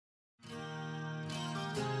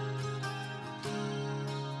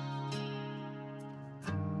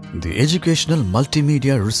The Educational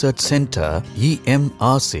Multimedia Research Centre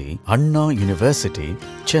EMRC, Anna University,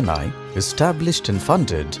 Chennai, established and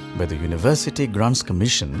funded by the University Grants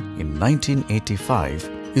Commission in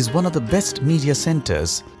 1985, is one of the best media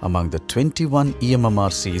centres among the 21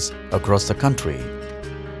 EMRCs across the country.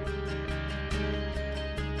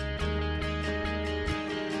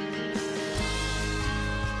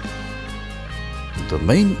 The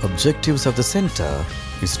main objectives of the centre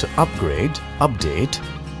is to upgrade, update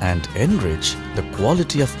and enrich the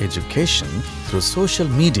quality of education through social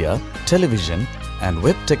media, television and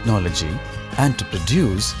web technology, and to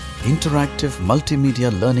produce interactive multimedia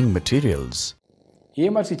learning materials.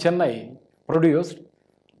 EMRC Chennai produced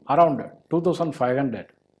around 2,500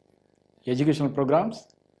 educational programs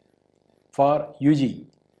for UG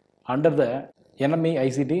under the NME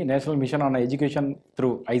ICT, National Mission on Education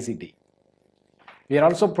through ICT. We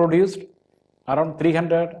also produced around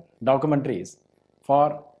 300 documentaries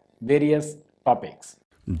for various topics.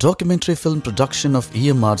 Documentary film production of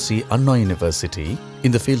EMRC Anna University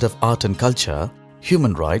in the field of art and culture,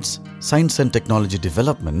 human rights, science and technology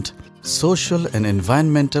development, social and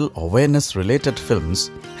environmental awareness related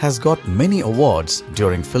films has got many awards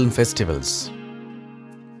during film festivals.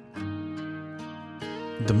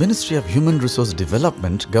 The Ministry of Human Resource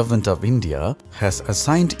Development, Government of India has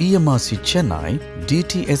assigned EMRC Chennai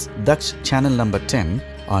DTH DAKSH channel number 10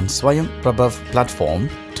 on Swayam Prabhav platform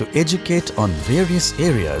to educate on various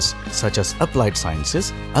areas such as applied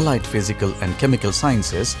sciences, allied physical and chemical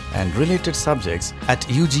sciences and related subjects at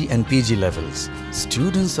UG and PG levels.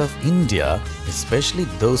 Students of India, especially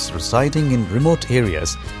those residing in remote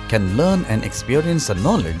areas, can learn and experience the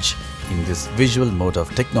knowledge in this visual mode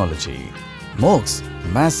of technology. MOOCs,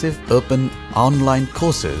 massive open online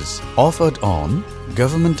courses offered on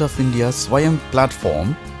Government of India's Swayam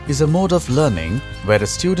platform, is a mode of learning where a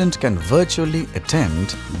student can virtually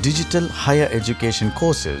attend digital higher education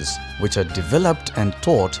courses which are developed and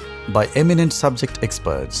taught by eminent subject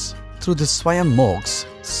experts. Through the Swayam MOOCs,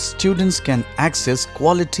 students can access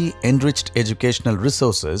quality enriched educational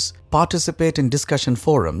resources, participate in discussion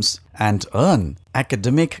forums and earn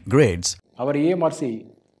academic grades. Our EMRC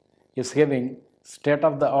is having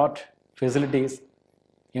state-of-the-art facilities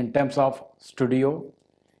in terms of studio,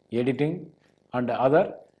 editing and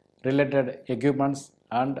other related equipments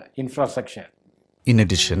and infrastructure. In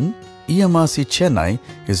addition, EMRC Chennai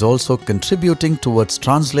is also contributing towards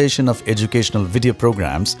translation of educational video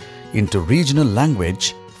programs into regional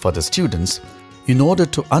language for the students in order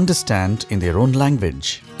to understand in their own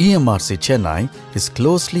language. EMRC Chennai is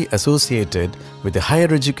closely associated with the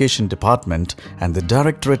Higher Education Department and the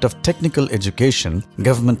Directorate of Technical Education,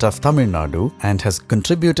 Government of Tamil Nadu, and has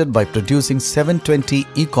contributed by producing 720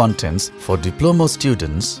 e-contents for diploma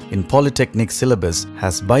students in Polytechnic syllabus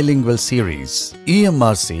as bilingual series.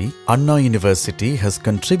 EMRC Anna University has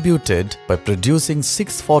contributed by producing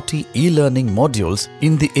 640 e-learning modules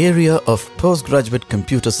in the area of postgraduate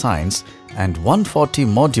computer science and 140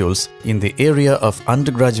 modules in the area of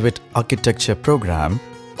undergraduate architecture program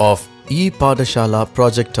of E-Padashala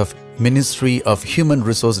project of Ministry of Human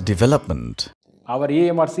Resource Development. Our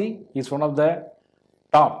EMRC is one of the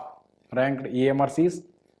top ranked EMRCs.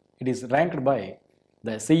 It is ranked by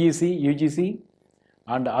the CEC, UGC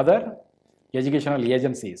and other educational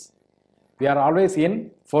agencies. We are always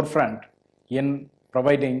in forefront in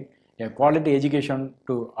providing a quality education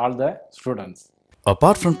to all the students.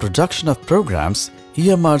 Apart from production of programs,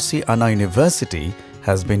 EMRC Anna University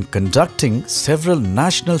has been conducting several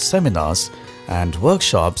national seminars and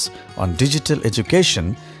workshops on digital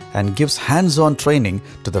education and gives hands-on training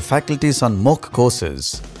to the faculties on MOOC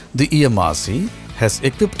courses. The EMRC has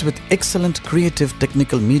equipped with excellent creative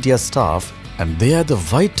technical media staff, and they are the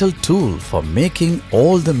vital tool for making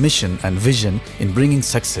all the mission and vision in bringing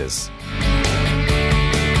success.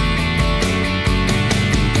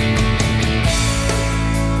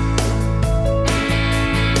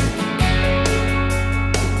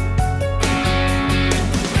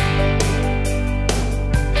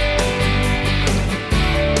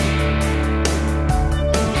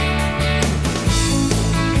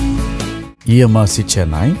 EMRC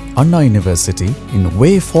Chennai, Anna University, in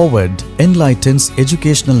Way Forward, enlightens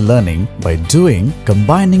educational learning by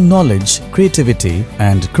combining knowledge, creativity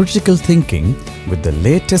and critical thinking with the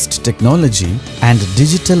latest technology and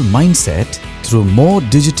digital mindset through more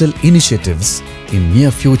digital initiatives in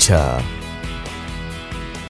near future.